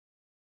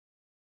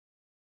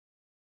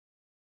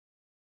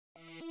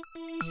Hello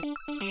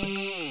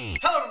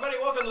everybody,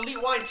 welcome to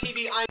Elite Wine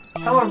TV.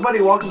 Hello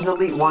everybody, welcome to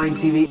Elite Wine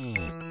TV.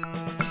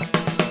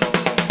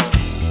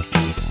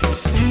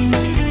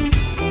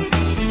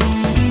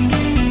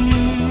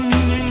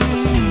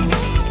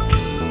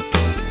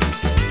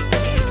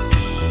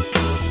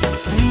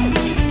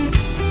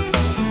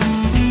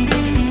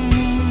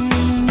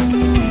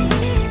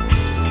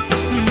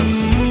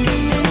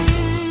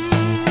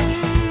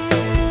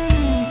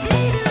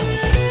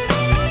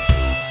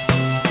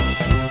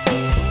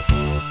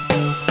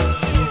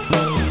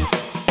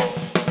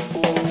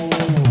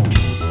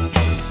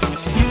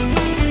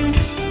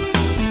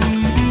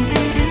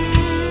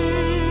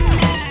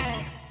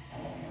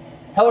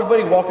 Hello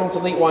everybody, welcome to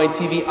Elite Wine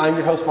TV. I'm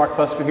your host Mark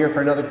Fusco here for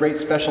another great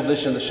special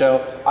edition of the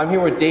show. I'm here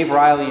with Dave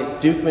Reilly at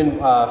Duchman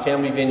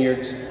Family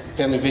Vineyards,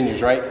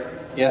 right?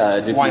 Yes,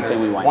 Duchman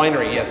Family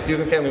Winery. Yes,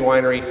 Duchman Family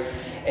Winery.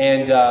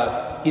 And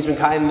he's been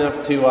kind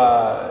enough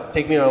to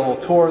take me on a little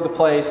tour of the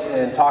place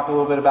and talk a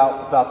little bit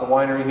about the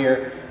winery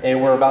here.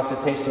 And we're about to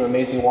taste some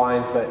amazing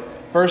wines. But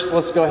first,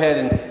 let's go ahead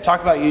and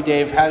talk about you,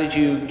 Dave. How did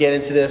you get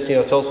into this? You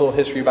know, tell us a little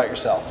history about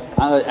yourself.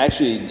 I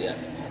actually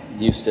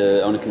used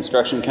to own a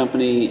construction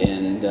company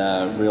and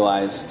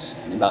realized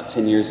about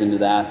 10 years into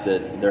that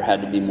there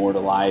had to be more to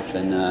life,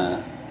 and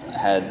I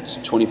had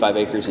 25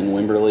 acres in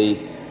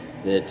Wimberley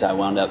that I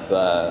wound up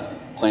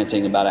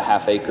planting about a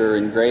half acre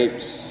in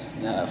grapes,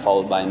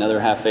 followed by another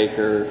half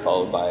acre,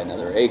 followed by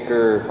another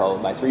acre,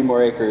 followed by 3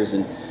 more acres,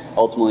 and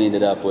ultimately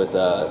ended up with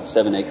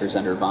 7 acres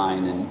under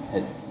vine and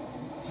had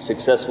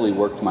successfully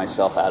worked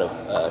myself out of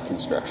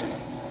construction.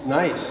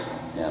 Nice.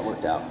 Yeah, it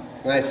worked out.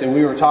 Nice, and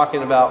we were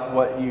talking about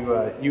what you've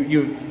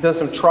done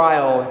some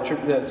trial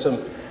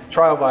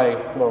by,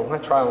 well,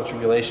 not trial and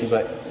tribulation,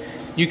 but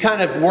you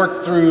kind of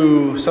worked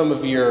through some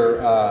of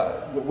your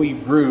what you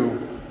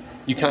grew.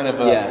 You kind of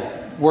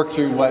worked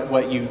through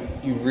what you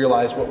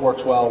realized what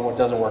works well and what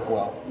doesn't work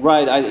well.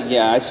 Right.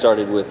 I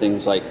started with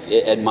things like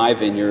at my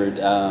vineyard,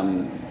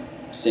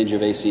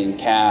 Sangiovese and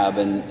Cab,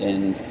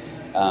 and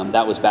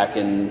that was back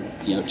in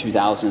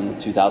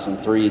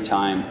 2000-2003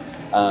 time.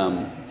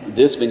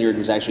 This vineyard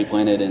was actually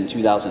planted in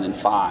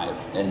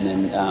 2005, and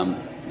then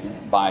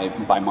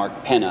by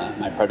Mark Penna,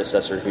 my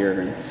predecessor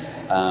here, and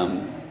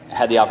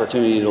had the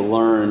opportunity to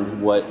learn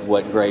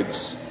what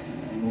grapes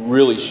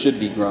really should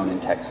be grown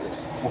in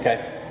Texas. Okay.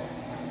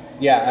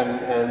 Yeah,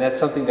 and that's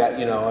something that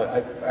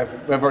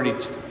I've already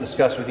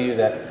discussed with you,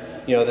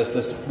 that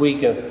this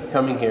week of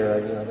coming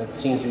here, that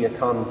seems to be a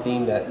common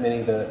theme, that many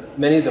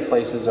of the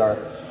places are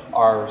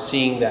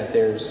seeing that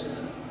there's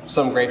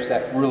some grapes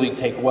that really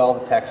take well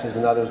to Texas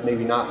and others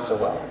maybe not so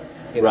well.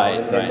 Right.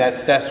 And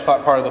that's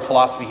part of the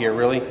philosophy here,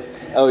 really.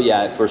 Oh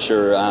yeah, for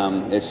sure.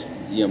 It's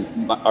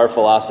our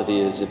philosophy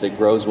is if it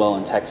grows well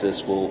in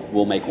Texas,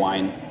 we'll make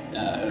wine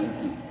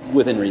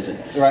within reason.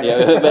 Right.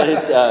 But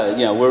it's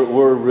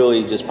we're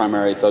really just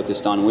primarily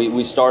focused on.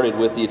 We started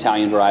with the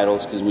Italian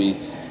varietals because we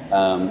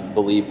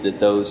believed that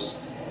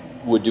those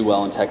would do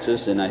well in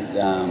Texas, and I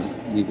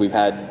think we've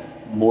had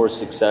more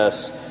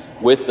success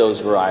with those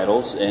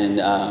varietals,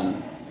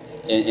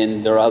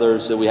 and there are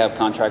others that we have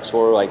contracts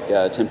for, like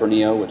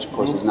Tempranillo, which of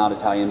course is not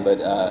Italian,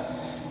 but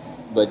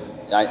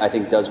I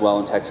think does well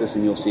in Texas,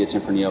 and you'll see a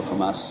Tempranillo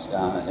from us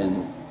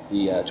in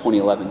the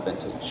 2011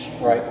 vintage.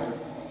 Right.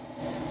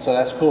 So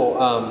that's cool.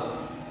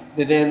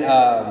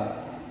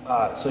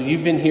 So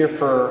you've been here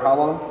for how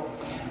long?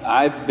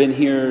 I've been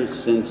here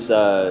since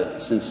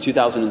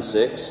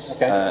 2006.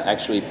 Okay.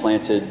 Actually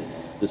planted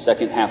the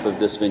second half of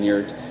this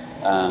vineyard,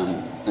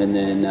 and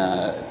then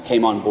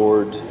came on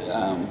board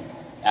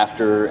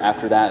after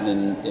that,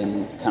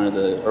 in kind of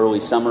the early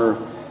summer.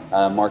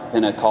 Mark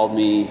Penna called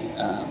me,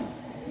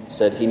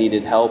 said he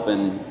needed help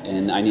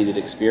and I needed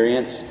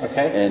experience.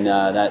 Okay. And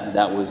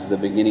that was the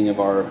beginning of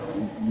our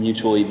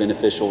mutually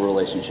beneficial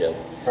relationship.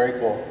 Very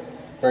cool.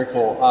 Very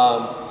cool.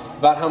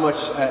 About how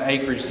much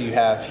acreage do you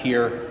have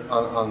here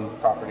on the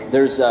property?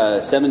 There's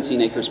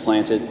 17 acres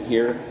planted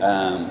here,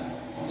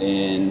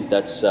 and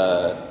that's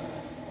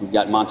we've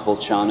got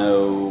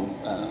Montepulciano,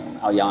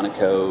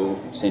 Aglianico,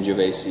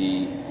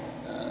 Sangiovese,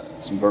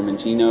 some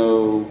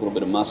Vermentino, a little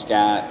bit of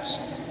Muscat,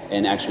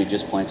 and actually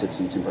just planted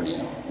some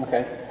Tempranillo.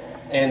 Okay.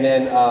 And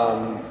then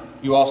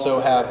you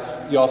also, I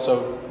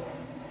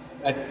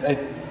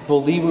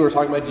believe we were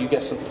talking about, do you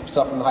get some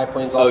stuff from the High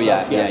Plains also? Oh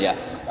yeah, yes. yeah.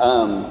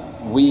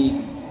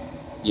 We,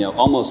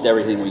 almost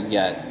everything we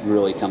get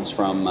really comes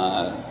from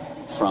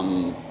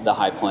the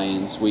High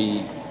Plains.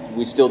 We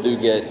still do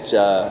get,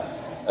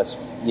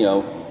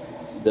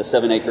 the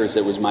 7 acres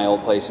that was my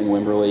old place in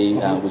Wimberley.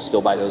 Mm-hmm. We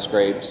still buy those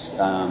grapes.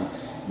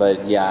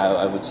 But yeah,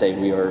 I would say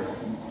we are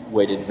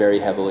weighted very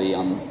heavily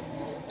on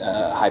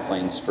High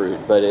Plains fruit,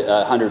 but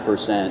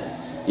 100%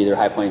 either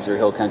High Plains or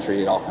Hill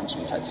Country, it all comes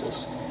from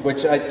Texas.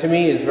 Which to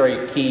me is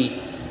very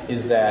key,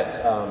 is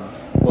that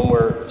when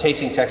we're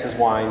tasting Texas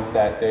wines,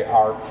 that they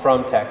are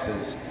from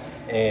Texas.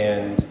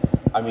 And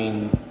I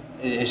mean,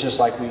 it's just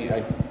like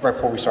right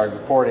before we started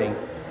recording,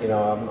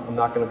 I'm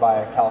not going to buy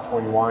a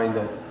California wine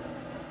that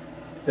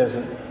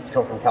doesn't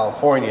come from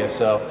California,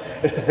 so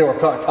or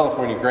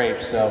California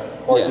grapes, so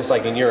or Yeah. just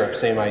like in Europe,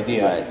 same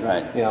idea.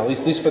 Right. You know, at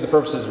least for the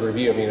purposes of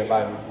review. I mean, if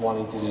I'm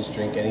wanting to just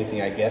drink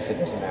anything, I guess it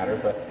doesn't matter.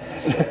 But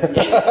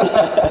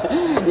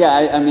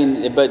Yeah, I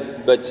mean,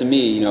 but to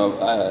me, you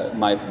know,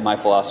 my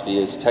philosophy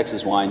is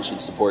Texas wine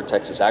should support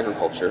Texas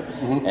agriculture,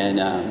 and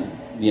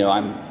you know,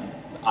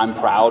 I'm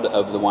proud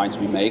of the wines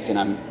we make, and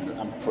I'm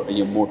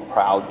you know, more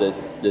proud that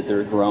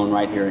they're grown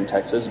right here in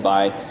Texas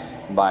by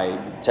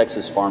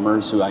Texas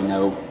farmers who I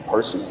know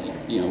personally.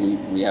 You know,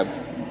 we have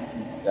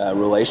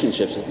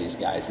relationships with these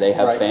guys. They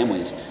have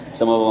families.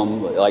 Some of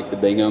them, like the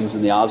Binghams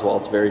and the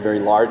Oswalds, very, very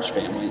large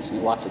families, you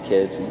know, lots of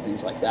kids and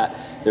things like that.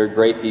 They're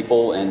great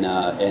people,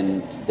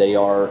 and they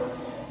are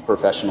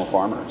professional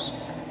farmers.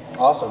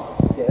 awesome.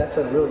 Yeah, that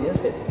sun really is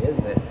hitting me,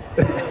 isn't it?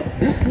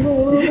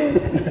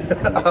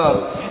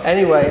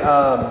 Anyway,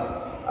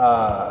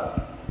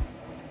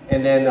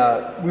 and then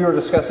we were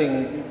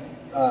discussing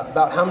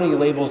about how many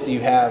labels do you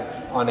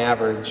have on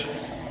average?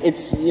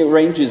 It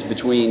ranges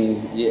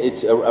between,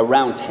 it's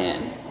around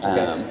 10.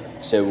 Okay.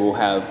 So we'll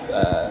have,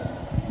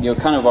 you know,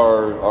 kind of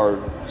our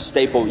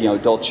staple, you know,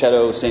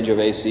 Dolcetto,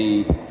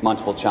 Sangiovese,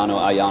 Montepulciano,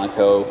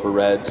 Aglianico for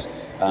reds.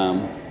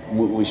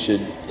 We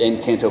should,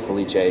 and Canto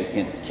Felice,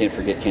 can't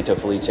forget Canto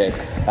Felice.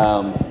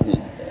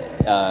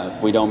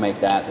 If we don't make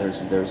that,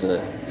 there's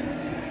a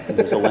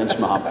lynch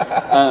mob.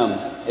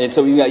 And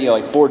so we got, you know,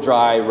 like 4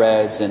 dry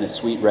reds and a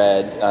sweet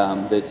red.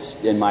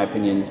 That's, in my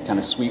opinion, kind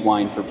of sweet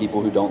wine for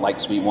people who don't like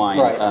sweet wine.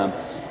 Right.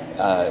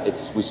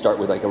 We start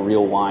with like a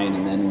real wine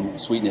and then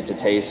sweeten it to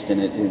taste,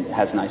 and it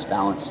has nice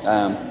balance.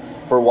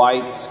 For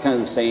whites, kind of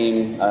the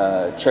same.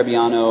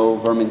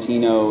 Trebbiano,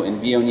 Vermentino,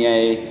 and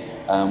Viognier.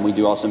 We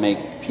do also make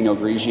Pinot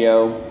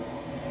Grigio,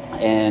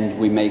 and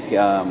we make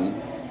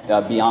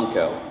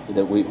Bianco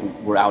that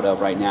we're out of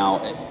right now.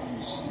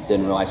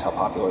 Didn't realize how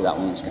popular that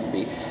one was going to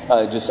be,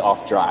 just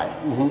off dry.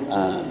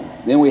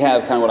 Then we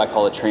have kind of what I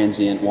call a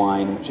transient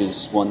wine, which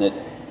is one that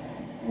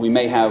we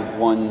may have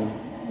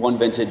one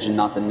vintage and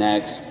not the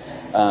next.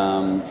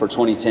 For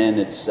 2010,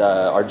 it's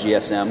our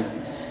GSM.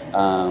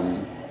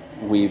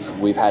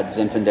 We've had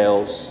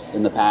Zinfandels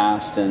in the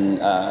past, and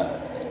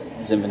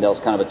Zinfandel's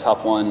kind of a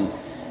tough one.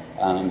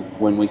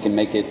 When we can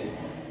make it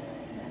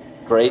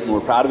great and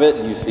we're proud of it,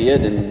 you see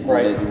it, and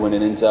when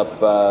it ends up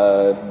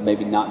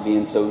maybe not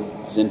being so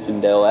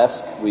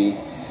Zinfandel-esque, we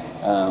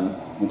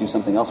do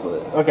something else with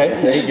it. Okay,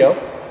 there you go.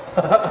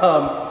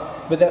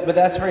 But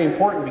that's very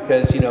important,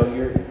 because, you know,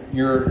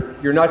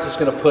 you're not just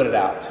going to put it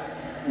out.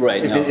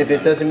 Right. If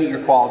it doesn't meet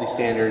your quality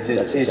standards,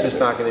 it's just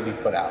not going to be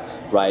put out.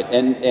 Right.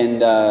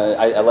 And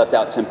I left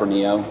out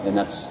Tempranillo, and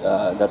that's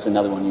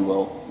another one you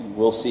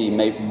will see.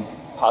 Maybe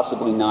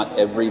possibly not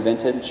every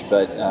vintage,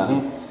 but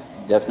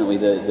definitely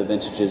the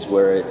vintages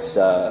where it's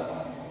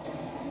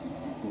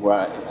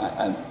where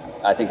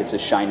I think it's a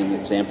shining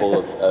example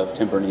of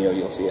Tempranillo.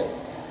 You'll see it.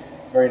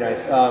 Very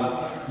nice.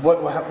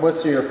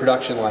 What's your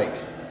production like?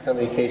 How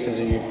many cases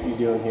are you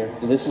doing here?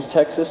 This is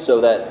Texas,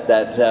 so that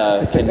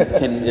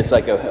can it's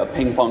like a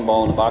ping pong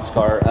ball in a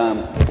boxcar.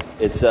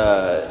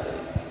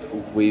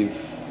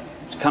 We've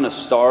kind of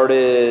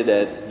started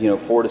at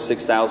 4,000 to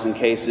 6,000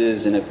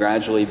 cases and have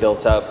gradually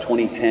built up.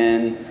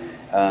 2010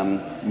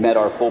 met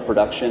our full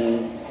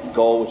production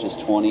goal, which is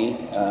 20,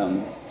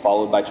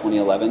 followed by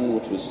 2011,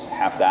 which was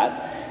half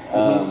that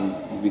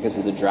because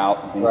of the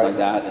drought and things like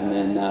that. And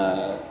then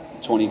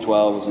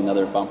 2012 was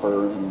another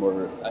bumper, and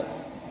we're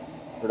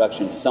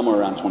production somewhere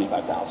around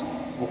 25,000.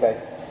 Okay,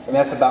 and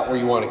that's about where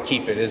you want to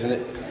keep it, isn't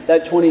it?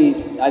 That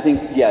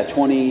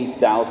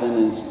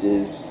 20,000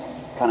 is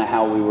kind of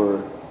how we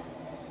were,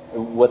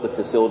 what the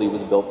facility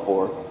was built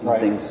for.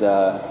 Things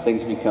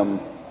become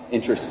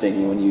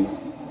interesting when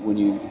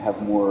you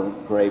have more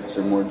grapes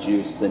or more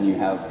juice than you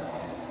have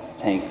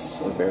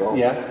tanks or barrels.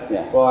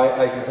 Yeah. Well,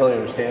 I can totally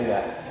understand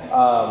that.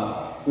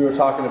 We were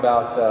talking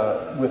about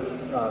when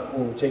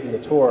we were taking the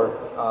tour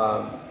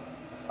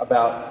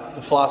about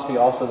the philosophy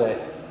also that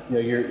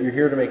you're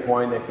here to make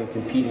wine that can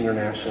compete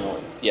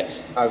internationally.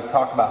 Yes. I would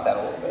talk about that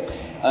a little bit.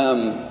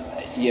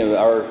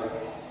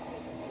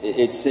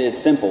 It's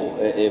simple.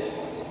 If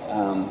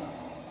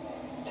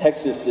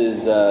Texas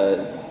is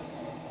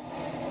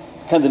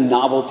kind of the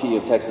novelty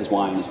of Texas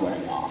wine is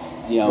wearing off,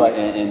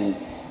 and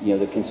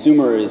the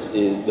consumer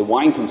is the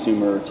wine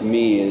consumer, to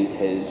me,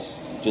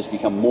 has just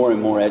become more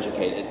and more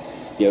educated.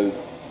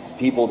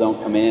 People don't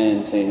come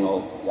in saying,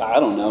 "Well, I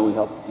don't know. We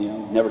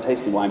never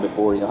tasted wine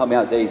before. Help me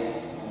out." They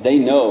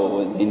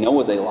know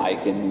what they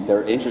like, and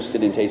they're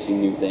interested in tasting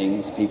new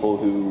things. People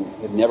who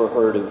have never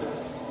heard of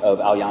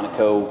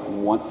Aglianico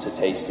want to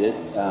taste it,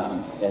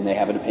 and they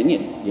have an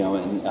opinion.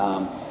 And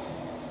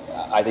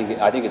I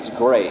think it's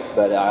great.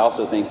 But I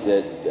also think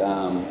that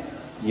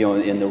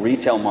in the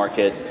retail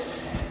market,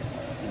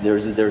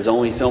 there's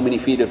only so many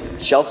feet of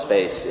shelf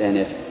space, and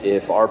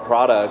if our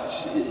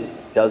product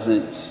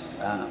doesn't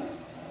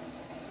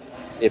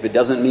if it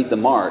doesn't meet the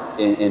mark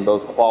in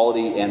both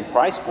quality and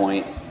price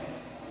point,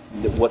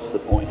 what's the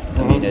point?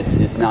 I mean,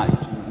 it's not.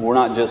 We're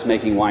not just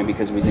making wine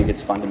because we think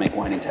it's fun to make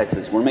wine in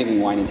Texas. We're making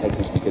wine in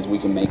Texas because we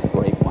can make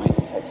great wine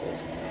in Texas.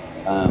 Texas.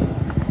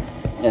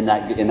 And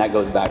that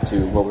goes back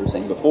to what we were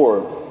saying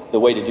before. The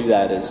way to do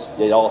that is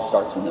it all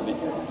starts in the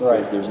vineyard.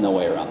 Right. There's no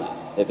way around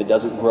that. If it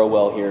doesn't grow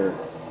well here,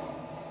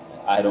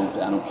 I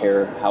don't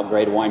care how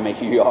great a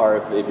winemaker you are.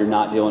 If you're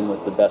not dealing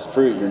with the best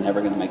fruit, you're never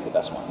going to make the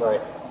best wine.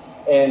 Right.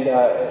 And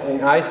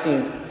I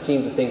seem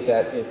to think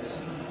that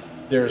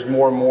there's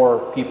more and more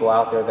people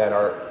out there that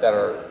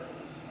are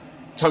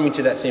coming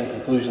to that same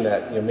conclusion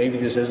that maybe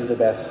this isn't the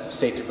best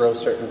state to grow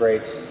certain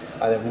grapes.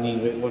 That we need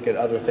to look at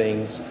other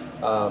things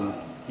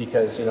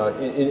because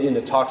in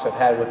the talks I've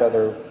had with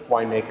other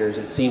winemakers,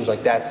 it seems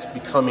like that's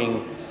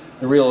becoming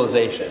the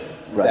realization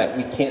that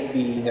we can't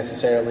be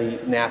necessarily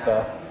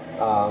Napa.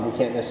 We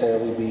can't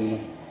necessarily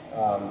be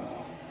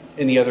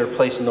any other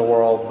place in the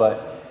world,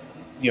 but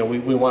we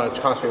want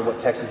to concentrate on what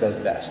Texas does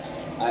best.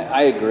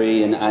 I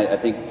agree, and I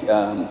think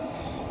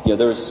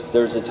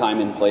there's a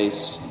time and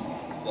place,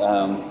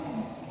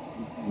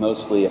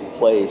 mostly a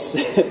place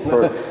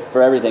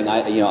for everything.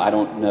 I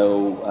don't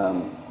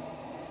know.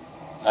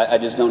 I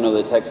just don't know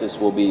that Texas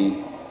will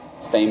be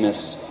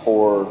famous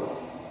for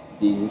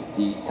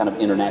the kind of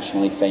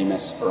internationally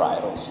famous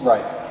varietals.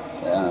 Right.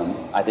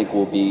 I think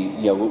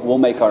we'll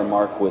make our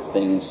mark with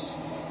things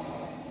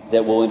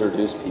that we'll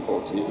introduce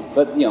people to.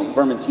 But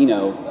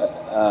Vermentino,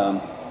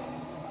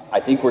 I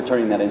think we're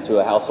turning that into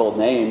a household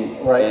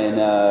name, right? And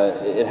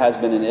it has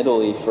been in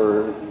Italy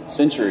for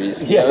centuries.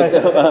 So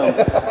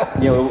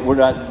we're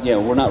not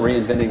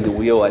reinventing the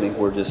wheel. I think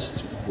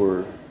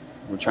we're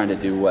trying to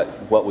do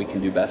what we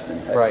can do best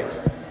in Texas. Right.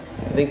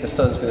 I think the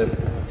sun's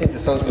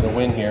gonna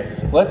win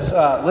here. Let's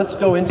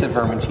go into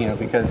Vermentino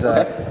because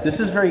this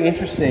is very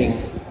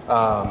interesting.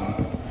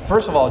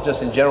 First of all,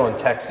 just in general in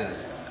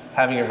Texas,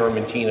 having a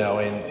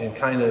Vermentino and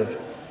kind of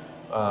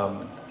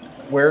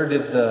where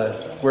did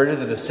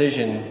the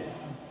decision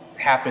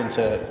happen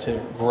to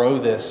grow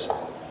this?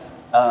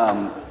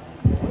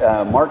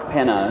 Mark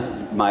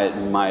Penna,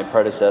 my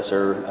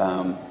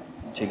predecessor,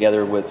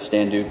 together with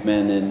Stan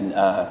Duchman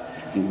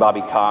and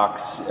Bobby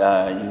Cox.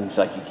 It's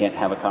like you can't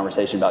have a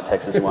conversation about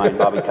Texas wine.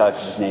 Bobby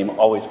Cox's name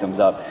always comes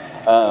up.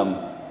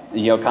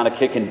 Kind of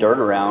kicking dirt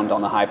around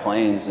on the high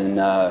plains, and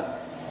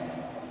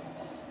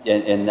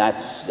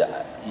that's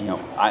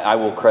I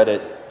will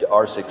credit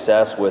our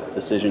success with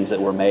decisions that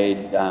were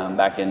made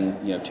back in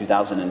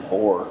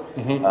 2004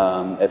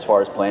 as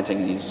far as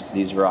planting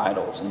these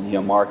varietals.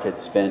 And Mark had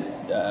spent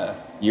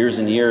years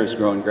and years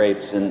growing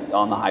grapes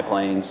on the high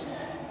plains,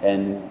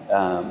 and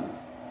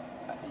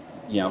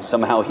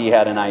somehow he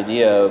had an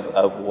idea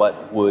of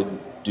what would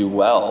do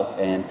well,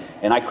 and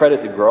I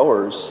credit the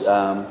growers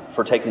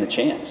for taking the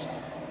chance,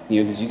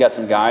 because you got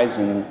some guys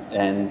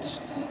and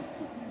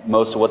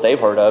most of what they've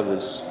heard of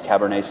is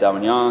Cabernet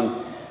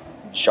Sauvignon,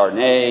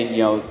 Chardonnay,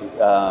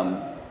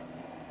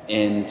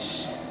 and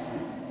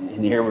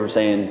here we were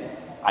saying,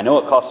 I know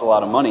it costs a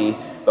lot of money,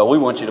 but we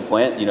want you to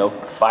plant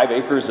 5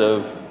 acres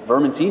of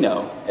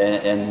Vermentino,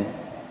 and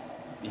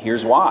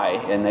here's why.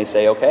 And they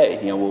say, okay,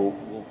 we'll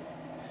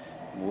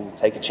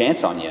take a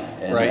chance on you,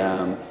 and right.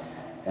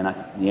 And I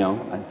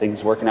think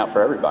it's working out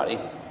for everybody.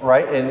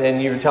 Right,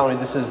 and you were telling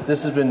me this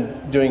has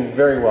been doing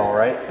very well,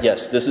 right?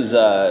 Yes, this is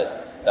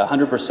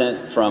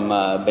 100% from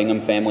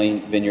Duchman Family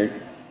Vineyard.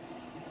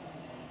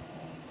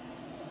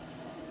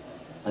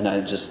 And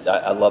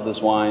I love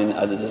this wine.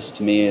 This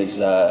to me is,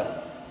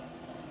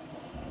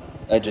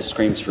 it just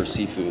screams for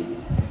seafood.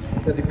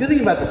 But the good thing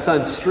about the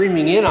sun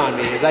streaming in on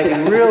me is I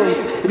can really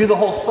do the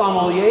whole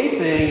sommelier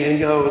thing and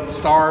go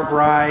star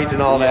bright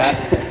and all that.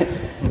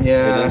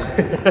 Yeah.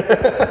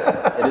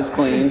 It is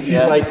clean. She's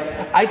like,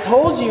 I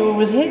told you it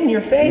was hitting your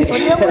face.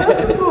 Like, yeah, well,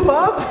 that's going to move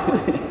up.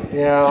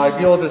 Yeah, I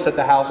deal with this at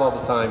the house all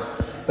the time,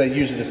 but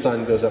usually the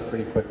sun goes up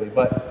pretty quickly.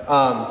 But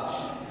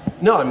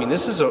no, I mean,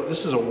 this is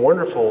a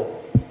wonderful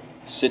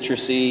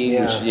citrusy,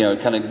 which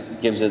kind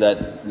of gives it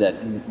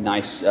that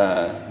nice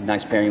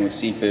pairing with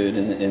seafood,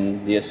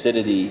 and the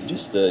acidity,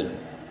 just the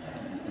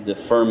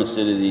firm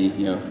acidity,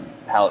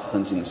 palate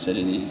cleansing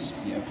acidities,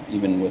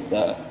 even with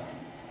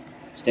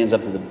stands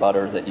up to the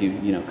butter that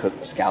you cook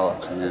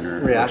scallops in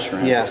or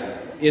shrimp. Yeah,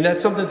 and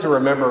that's something to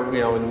remember.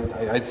 And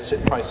I'd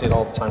probably say it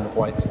all the time with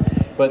whites,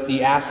 but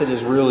the acid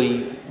is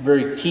really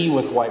very key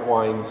with white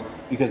wines,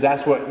 because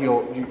that's what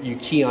you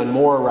key on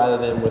more rather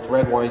than with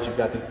red wines. You've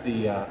got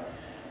the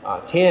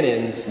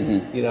tannins,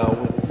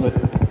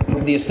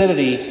 with the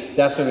acidity,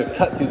 that's going to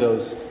cut through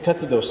those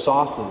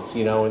sauces,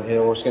 and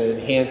it's going to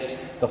enhance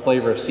the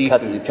flavor of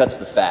seafood. It cuts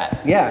the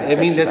fat. Yeah,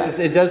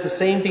 it does the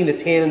same thing that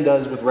tannin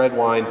does with red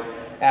wine.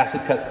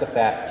 Acid cuts the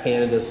fat.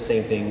 Tannin does the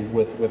same thing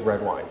with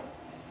red wine.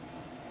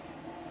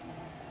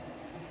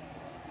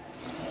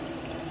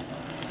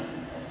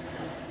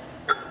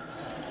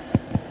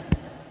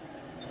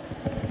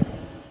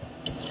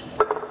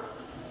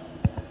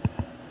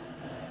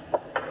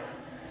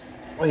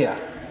 Oh yeah,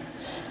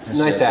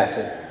 nice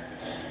acid.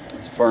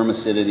 It's firm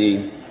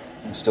acidity.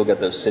 You still got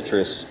those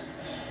citrus,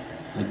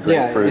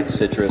 grapefruit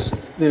citrus.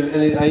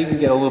 And I even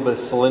get a little bit of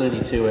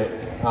salinity to it.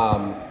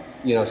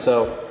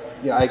 So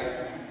yeah,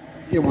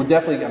 it will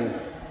definitely.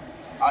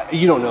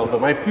 you don't know,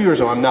 but my viewers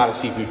know I'm not a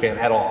seafood fan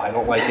at all. I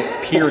don't like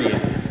it, period.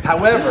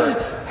 However,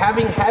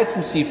 having had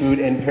some seafood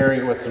and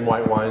pairing it with some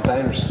white wines, I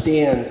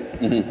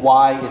understand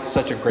why it's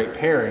such a great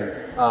pairing.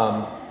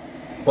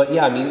 But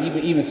yeah, I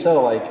mean, even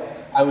so, like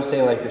I would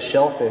say, like the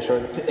shellfish, or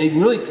it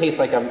really tastes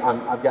like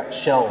I've got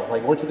shells.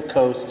 Like I went to the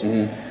coast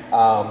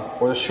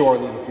or the shore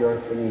if you're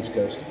from the East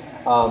Coast,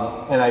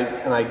 and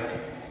I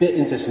bit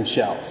into some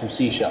shells, some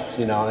seashells,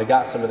 you know, and I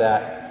got some of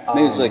that.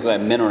 Maybe it's like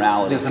that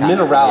minerality. It's a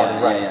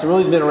minerality, right? Yeah. It's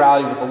really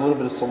minerality with a little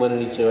bit of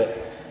salinity to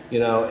it, you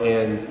know,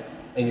 and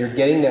you're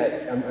getting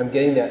that. I'm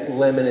getting that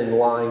lemon and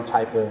lime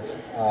type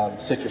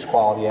of citrus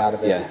quality out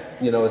of it. Yeah.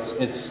 You know,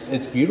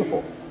 it's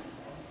beautiful.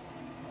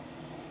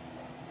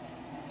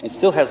 It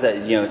still has that,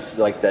 you know, it's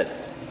like that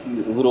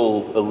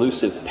little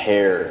elusive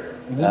pear,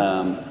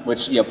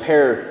 which, you know,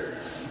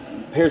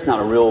 pear's not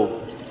a real.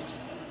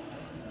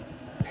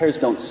 Pears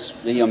don't,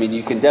 you know, I mean,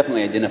 you can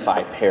definitely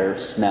identify pear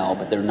smell,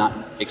 but they're not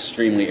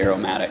extremely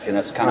aromatic, and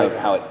that's kind of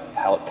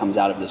how it comes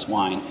out of this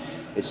wine.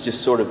 It's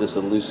just sort of this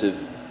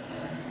elusive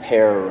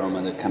pear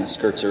aroma that kind of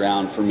skirts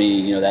around for me.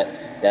 You know,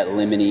 that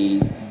lemony,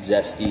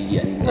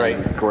 zesty,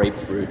 and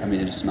grapefruit. I mean,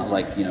 it just smells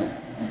like, you know.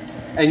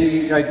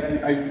 And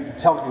I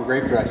talking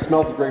grapefruit. I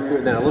smelled the grapefruit,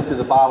 and then I looked at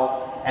the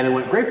bottle, and it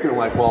went grapefruit. I'm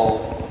like,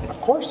 well, of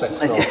course I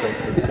smelled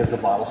grapefruit because the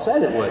bottle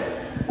said it would.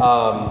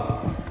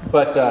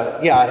 But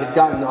yeah, I had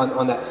gotten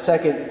on that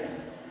second,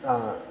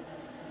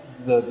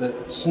 the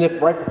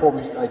snip right before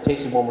I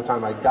tasted one more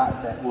time. I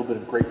got that little bit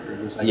of grapefruit.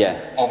 It was like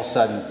all of a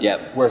sudden. Yeah.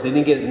 Whereas they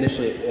didn't get it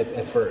initially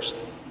at first.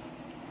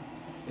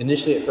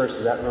 Initially at first,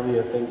 is that really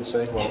a thing to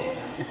say? Well,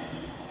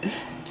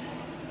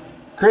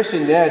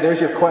 Christian, yeah, there's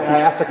your question. I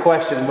asked a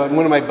question, but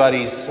one of my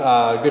buddies,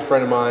 a good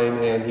friend of mine,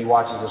 and he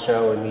watches the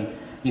show, and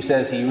he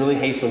says he really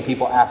hates when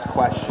people ask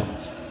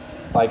questions.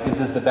 Like, this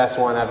is the best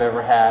wine I've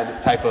ever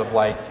had, type of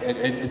like,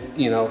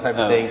 you know, type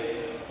of thing.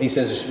 He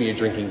says it should be a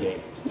drinking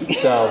game.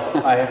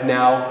 So I have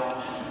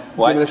now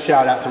given a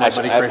shout out to my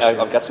buddy Christian.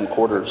 I've got some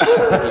quarters.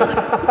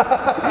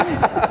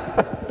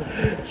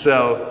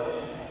 So,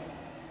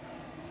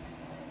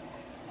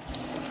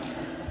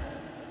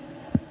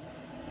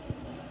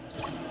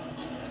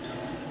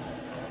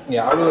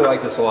 yeah, I really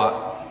like this a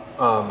lot.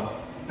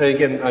 And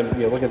again, I'm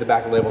looking at the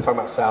back of the label, talking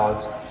about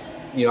salads.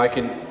 You know, I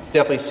can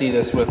definitely see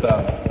this with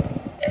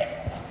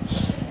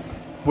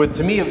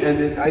to me,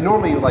 and I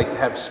normally like to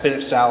have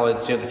spinach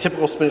salads, you know, the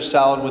typical spinach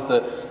salad with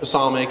the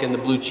balsamic and the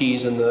blue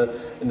cheese and the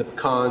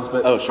pecans.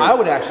 But I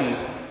would actually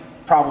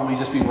probably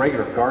just be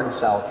regular garden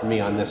salad for me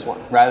on this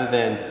one, rather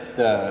than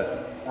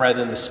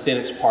the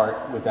spinach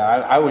part with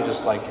that. I would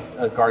just like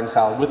a garden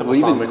salad with a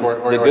balsamic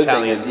or the good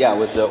Italian. thing is,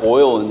 with the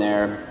oil in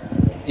there,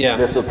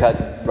 this will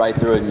cut right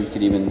through it, and you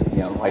could even,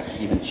 you know, like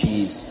even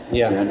cheese,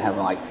 you know, and have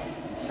like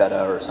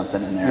feta or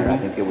something in there. I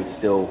think it would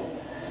still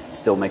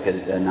make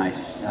it a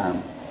nice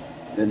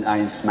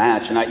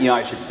match. And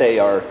I should say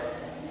our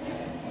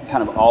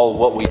kind of all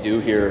what we do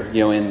here, you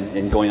know,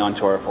 in going on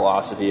to our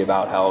philosophy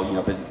about how, you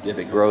know, if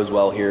it grows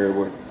well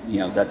here,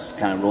 that's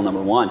kind of rule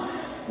number one.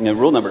 You know,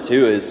 rule number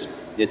two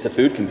is it's a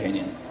food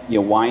companion.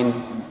 You know,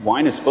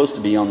 wine is supposed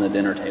to be on the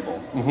dinner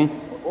table.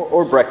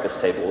 Or breakfast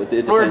table.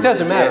 It or it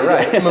doesn't matter,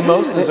 right?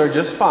 Mimosas are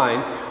just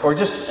fine, or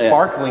just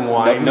sparkling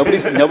wine.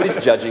 Nobody's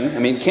judging. I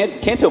mean,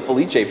 Canto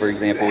Felice, for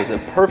example, is a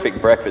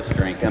perfect breakfast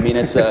drink. I mean,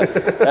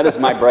 that is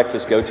my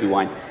breakfast go-to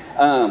wine.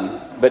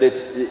 But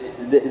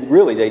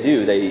really they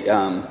do.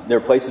 There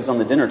are places on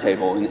the dinner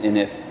table, and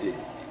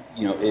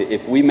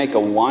if we make a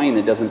wine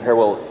that doesn't pair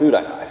well with food,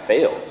 I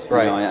failed.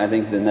 Right. You know, I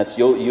think then that's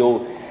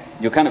you'll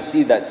kind of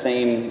see that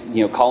same,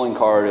 you know, calling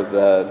card of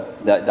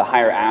the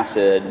higher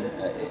acid,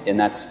 and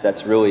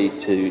that's really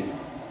to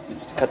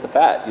cut the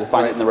fat. You'll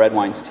find it in the red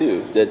wines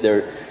too. That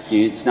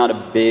it's not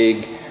a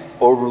big,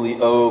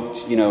 overly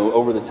oaked, you know,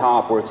 over the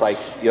top where it's like,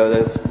 you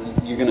know,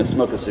 you're going to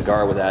smoke a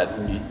cigar with that.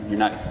 And you're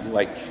not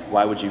like,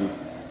 why would you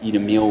eat a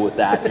meal with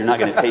that? You're not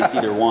going to taste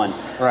either one.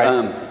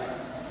 Right.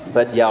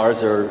 But yeah,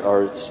 ours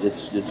are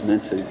it's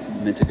meant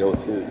to go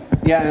with food.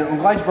 Yeah, and I'm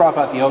glad you brought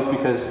up the oak,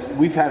 because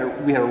we had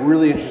a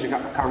really interesting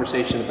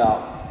conversation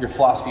about your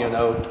philosophy on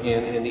oak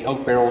and the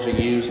oak barrels you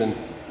use,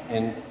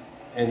 and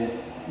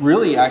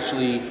really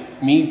actually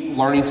me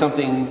learning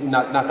something.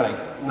 Not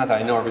that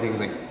I know everything,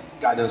 because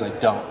God knows I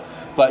don't.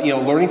 But, you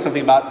know, learning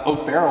something about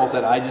oak barrels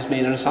that I just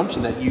made an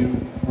assumption that you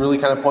really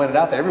kind of pointed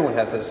out that everyone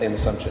has that same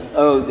assumption.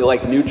 Oh,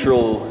 like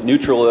neutral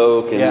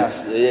oak, and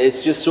it's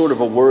just sort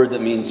of a word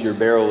that means your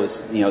barrel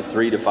is, you know,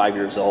 3 to 5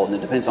 years old, and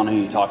it depends on who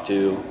you talk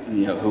to,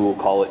 you know, who will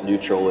call it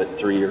neutral at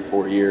 3 or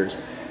 4 years.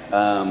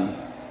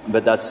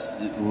 But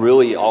that's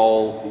really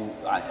all.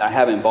 I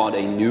haven't bought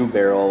a new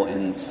barrel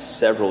in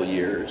several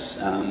years.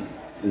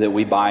 That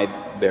we buy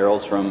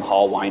barrels from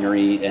Hall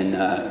Winery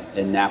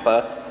in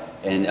Napa.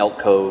 And Elk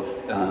Cove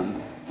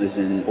is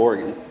in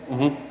Oregon.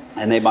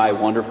 And they buy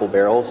wonderful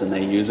barrels, and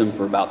they use them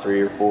for about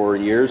 3 or 4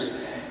 years,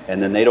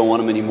 and then they don't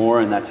want them anymore,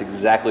 and that's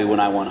exactly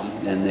when I want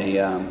them. And they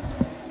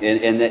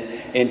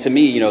and to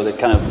me, you know,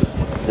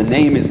 the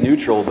name is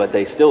neutral, but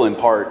they still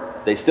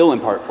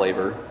impart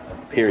flavor.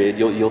 Period.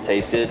 You'll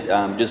taste it,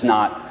 just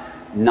not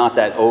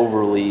that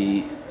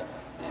overly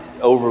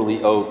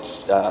overly oaked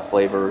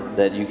flavor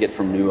that you get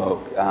from new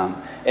oak,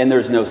 and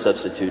there's no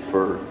substitute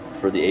for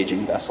the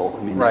aging vessel.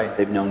 I mean,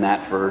 they've known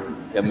that for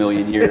a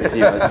million years.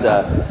 You know, it's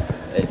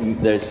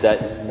there's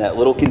that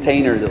little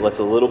container that lets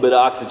a little bit of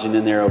oxygen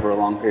in there over a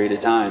long period of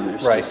time.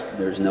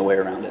 There's no way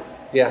around it.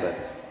 Yeah, but,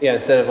 yeah.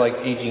 Instead of like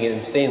aging it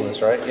in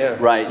stainless, right? Yeah.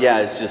 Right. Yeah.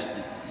 It's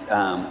just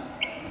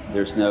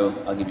there's no.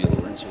 I'll give you a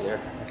little rinser there.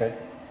 Okay.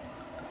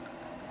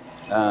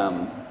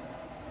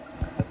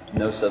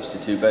 No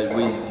substitute, but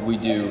we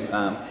do,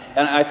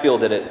 and I feel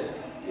that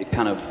it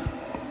kind of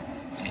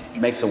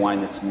makes a wine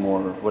that's more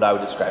what I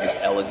would describe as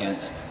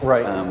elegant.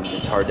 Right.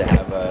 It's hard to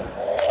have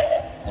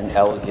an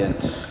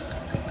elegant,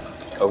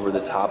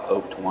 over-the-top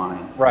oaked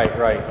wine. Right,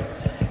 right.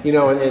 You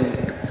know,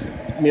 and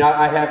I mean,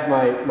 I have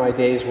my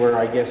days where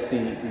I guess the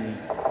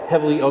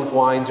heavily oaked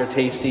wines are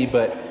tasty,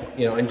 but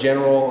you know, in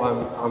general,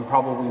 I'm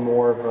probably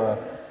more of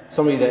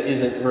somebody that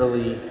isn't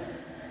really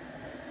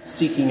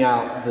seeking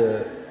out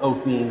the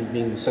oak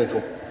being the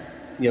central,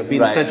 you know,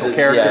 being the central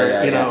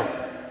character, you know.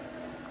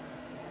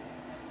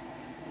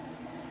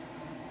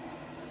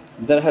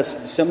 That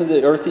has some of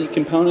the earthy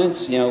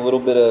components, you know, a little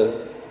bit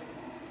of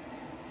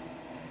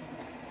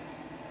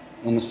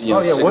almost, you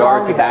know,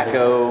 cigar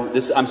tobacco.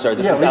 I'm sorry,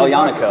 this is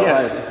Aglianico.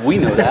 Yes. We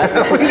know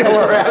that. We know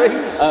what we're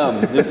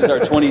having. This is our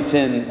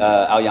 2010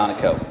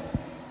 Aglianico.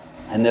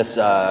 And this,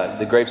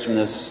 the grapes from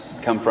this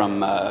come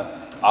from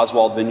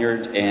Oswald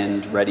Vineyard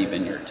and Ready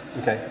Vineyard.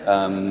 Okay.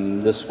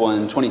 This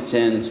one,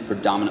 2010, is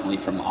predominantly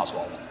from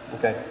Oswald.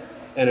 Okay.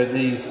 And are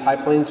these high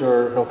plains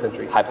or hill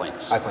country? High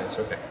plains. High plains,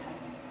 okay.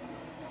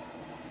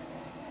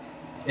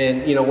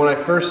 And, you know, when I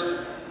first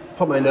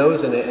put my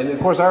nose in it, and of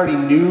course I already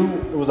knew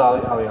it was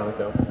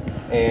Aglianico,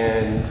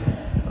 and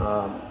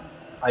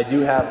I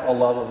do have a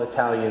love of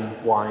Italian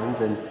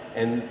wines,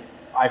 and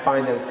I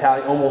find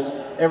that almost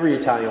every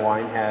Italian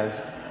wine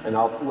has, and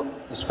I'll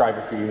describe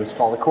it for you, it's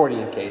called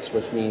accordion case,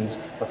 which means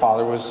the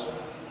father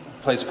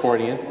plays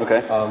accordion.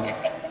 Okay.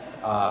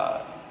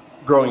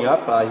 Growing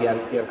up, he had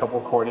a couple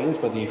accordions,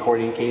 but the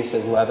accordion case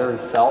has leather and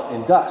felt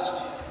and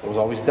dust. It was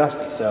always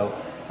dusty, so,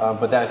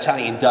 but that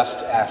Italian dust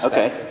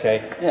aspect,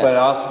 okay? Yeah.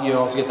 But you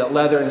also get that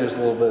leather, and there's a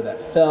little bit of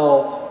that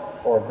felt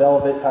or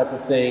velvet type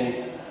of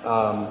thing.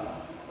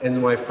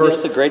 And when I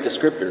first... that's a great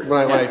descriptor.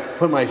 When I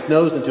put my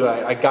nose into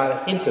it, I got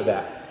a hint of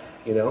that,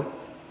 you know?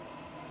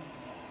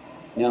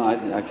 You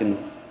know, I can...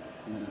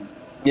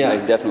 Yeah, I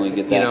definitely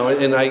get that. You know,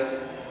 and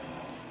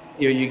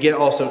you get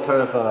also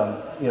kind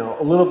of, you know,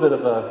 a little bit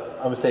of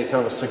I would say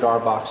kind of a cigar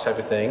box type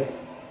of thing.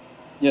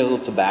 Yeah, a little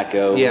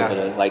tobacco, yeah. A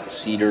little bit of like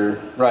cedar.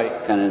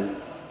 Right. Kind of.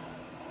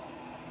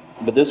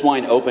 But this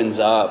wine opens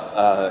up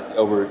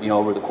over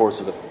the course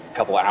of a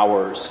couple of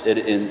hours.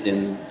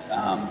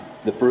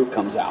 The fruit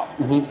comes out.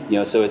 Mm-hmm. You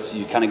know, so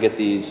you kind of get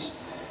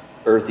these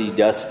earthy,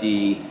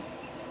 dusty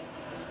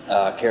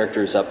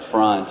characters up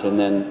front, and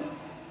then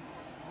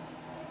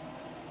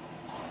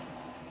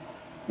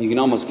you can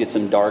almost get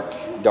some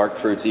dark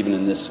fruits even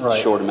in this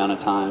short amount of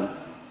time.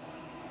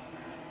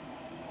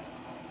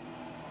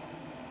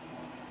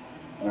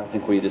 I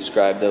think we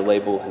described the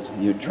label as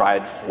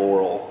dried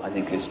floral. I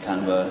think is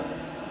kind of a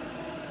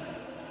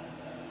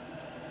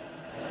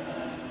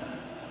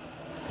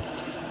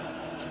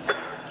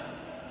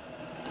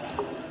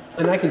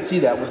and I can see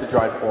that with the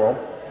dried floral.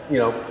 You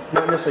know,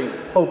 not necessarily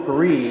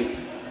potpourri,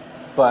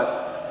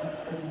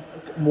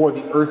 but more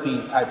the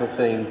earthy type of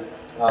thing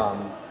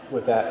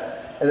with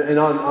that. And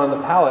on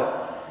the palate,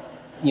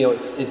 you know,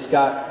 it's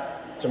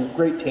got some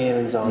great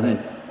tannins on it.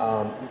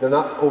 They're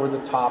not over the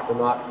top. They're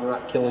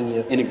not killing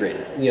you.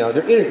 Integrated. You know,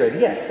 they're integrated.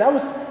 Yes,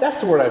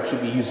 that's the word I should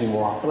be using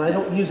more often. I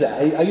don't use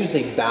that. I use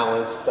a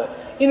balanced, but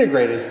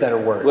integrated is a better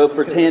word. Well,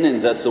 for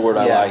tannins, that's the word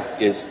I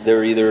like. Is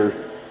they're either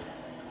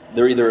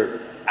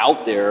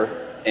out there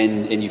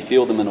and you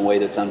feel them in a way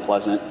that's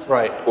unpleasant,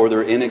 right? Or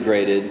they're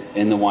integrated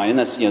in the wine, and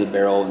that's the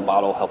barrel and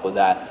bottle help with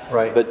that,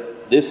 right?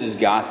 But this has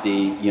got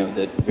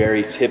the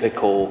very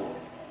typical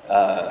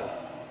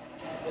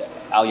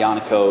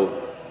Aglianico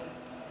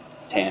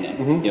tannin.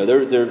 Mm-hmm. You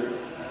know,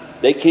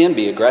 they can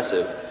be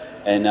aggressive,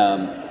 and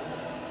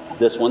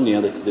this one,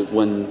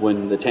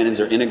 when the tannins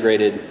are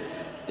integrated,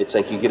 it's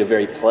like you get a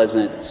very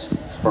pleasant,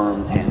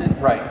 firm tannin,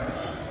 right?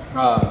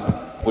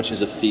 Which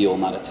is a feel,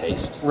 not a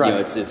taste. Right. You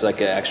know, it's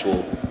like an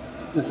actual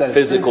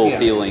physical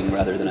feeling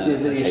rather than a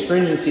taste. The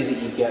astringency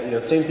that you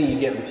get, same thing you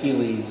get in tea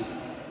leaves,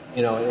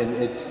 and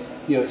it's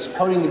it's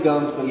coating the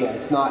gums, but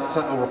it's not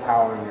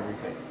overpowering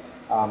everything.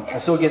 I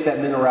still get that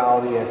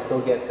minerality. I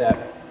still get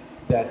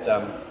that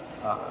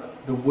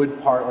the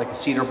wood part, like a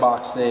cedar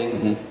box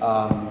thing.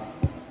 Mm-hmm.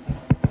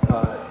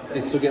 I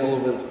still get a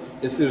little bit.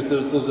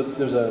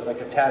 There's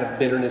a tad of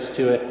bitterness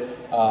to it,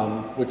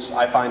 which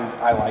I find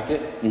I like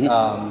it.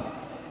 Mm-hmm.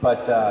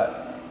 But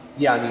I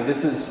mean,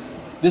 this is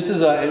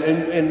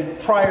and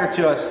prior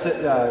to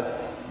us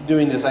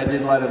doing this, I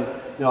did let him.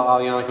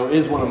 Aglianico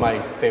is one of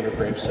my favorite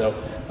grapes. So,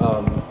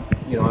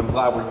 I'm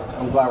glad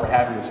we're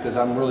having this because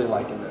I'm really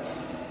liking this.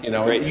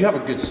 Great. You have a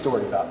good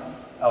story about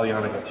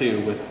Aglianico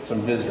too with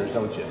some visitors,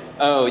 don't you?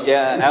 Oh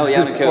yeah,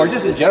 Aglianico. Or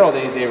just in general,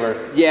 they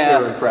were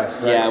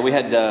impressed. Right? Yeah, we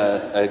had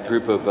a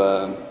group of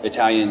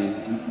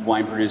Italian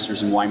wine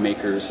producers and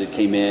winemakers that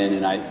came in,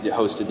 and I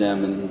hosted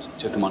them and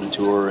took them on a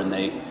tour, and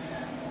they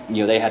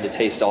had to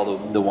taste all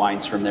the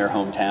wines from their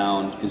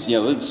hometown, because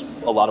it's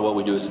a lot of what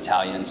we do is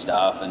Italian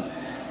stuff,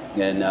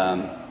 and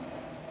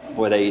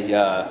boy,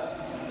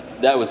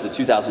 that was the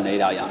 2008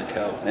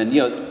 Aglianico, and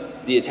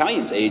the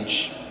Italians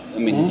age. I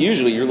mean,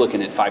 usually you're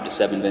looking at 5 to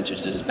 7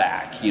 vintages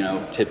back,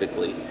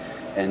 typically,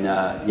 and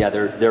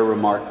their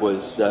remark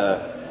was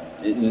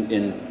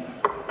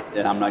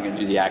and I'm not going to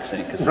do the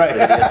accent because it's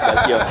hideous,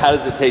 but how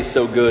does it taste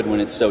so good when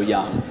it's so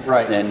young?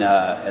 Right. And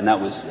that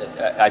was,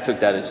 I took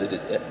that as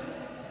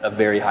a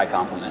very high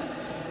compliment.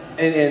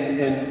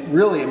 And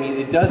really, I mean,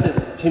 it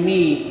doesn't, to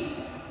me,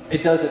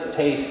 it doesn't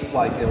taste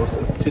like it was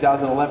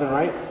 2011,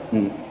 right?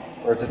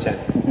 Or it's a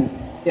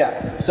 10.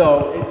 Yeah.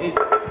 So it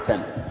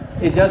 10.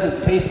 It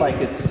doesn't taste like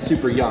it's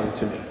super young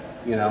to me.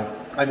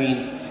 I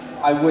mean,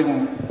 I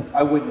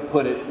wouldn't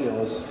put it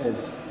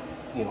as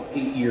 8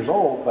 years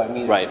old, but I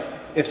mean,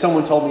 if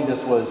someone told me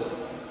this was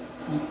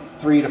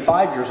 3 to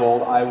 5 years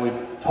old, I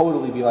would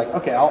totally be like,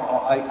 okay,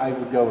 I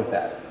would go with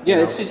that. Yeah,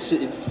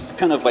 it's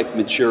kind of like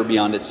mature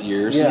beyond its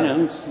years.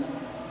 Yeah.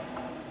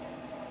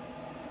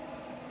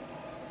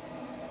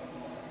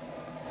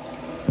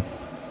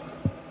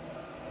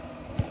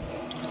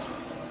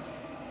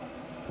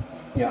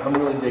 Yeah, I'm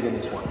really digging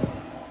this one.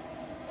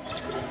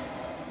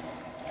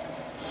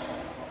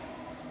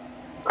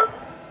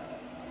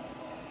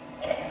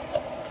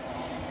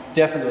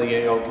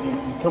 Definitely, you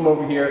come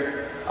over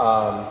here.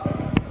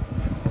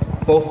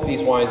 Both of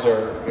these wines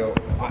are,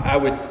 I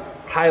would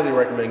highly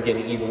recommend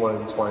getting either one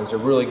of these wines. They're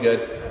really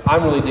good.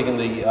 I'm really digging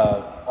the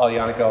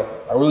Aglianico.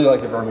 I really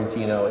like the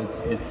Vermentino.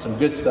 It's some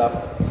good stuff.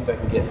 Let's see if I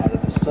can get out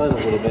of the sun a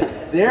little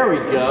bit. There we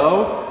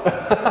go.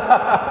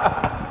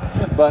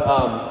 But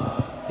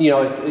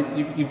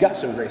you've got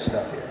some great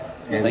stuff here.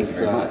 And thank you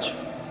very much.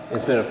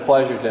 It's been a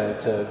pleasure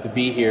to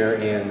be here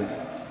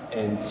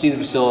and see the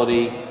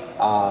facility.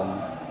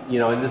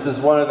 And this is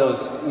one of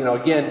those,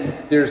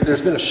 again,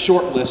 there's been a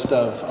short list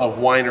of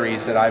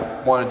wineries that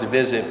I've wanted to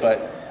visit,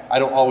 but I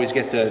don't always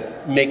get to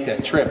make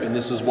that trip, and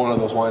this is one of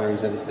those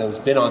wineries that has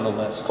been on the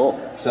list. Cool.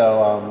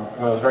 So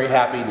I was very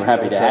happy. We're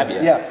happy to have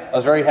you. Yeah, I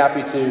was very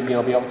happy to be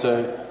able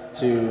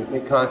to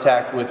make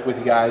contact with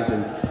you guys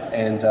and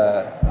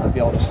be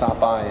able to stop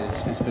by.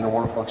 It's been a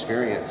wonderful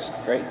experience.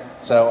 Great.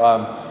 So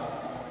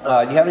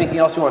do you have anything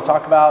else you want to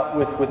talk about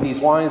with these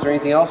wines or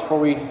anything else before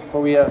we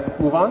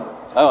move on?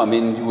 Oh, I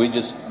mean, we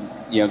just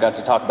got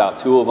to talk about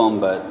 2 of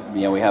them, but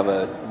we have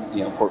a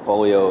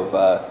portfolio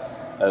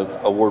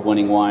of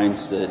award-winning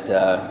wines that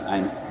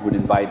I would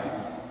invite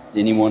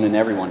anyone and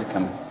everyone to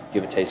come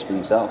give a taste for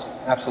themselves.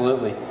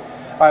 Absolutely.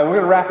 All right, we're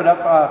going to wrap it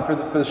up for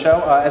the show.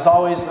 As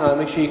always,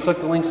 make sure you click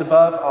the links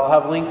above. I'll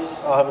have a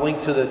link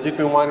to the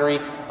Duchman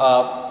Winery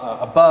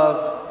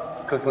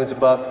above. Click the links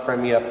above to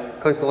friend me up.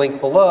 Click the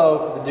link below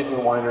for the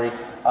Duchman Winery.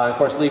 Of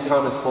course, leave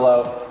comments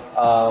below.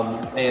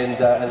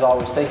 And as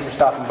always, thank you for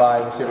stopping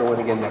by. We'll see everyone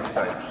again next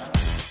time.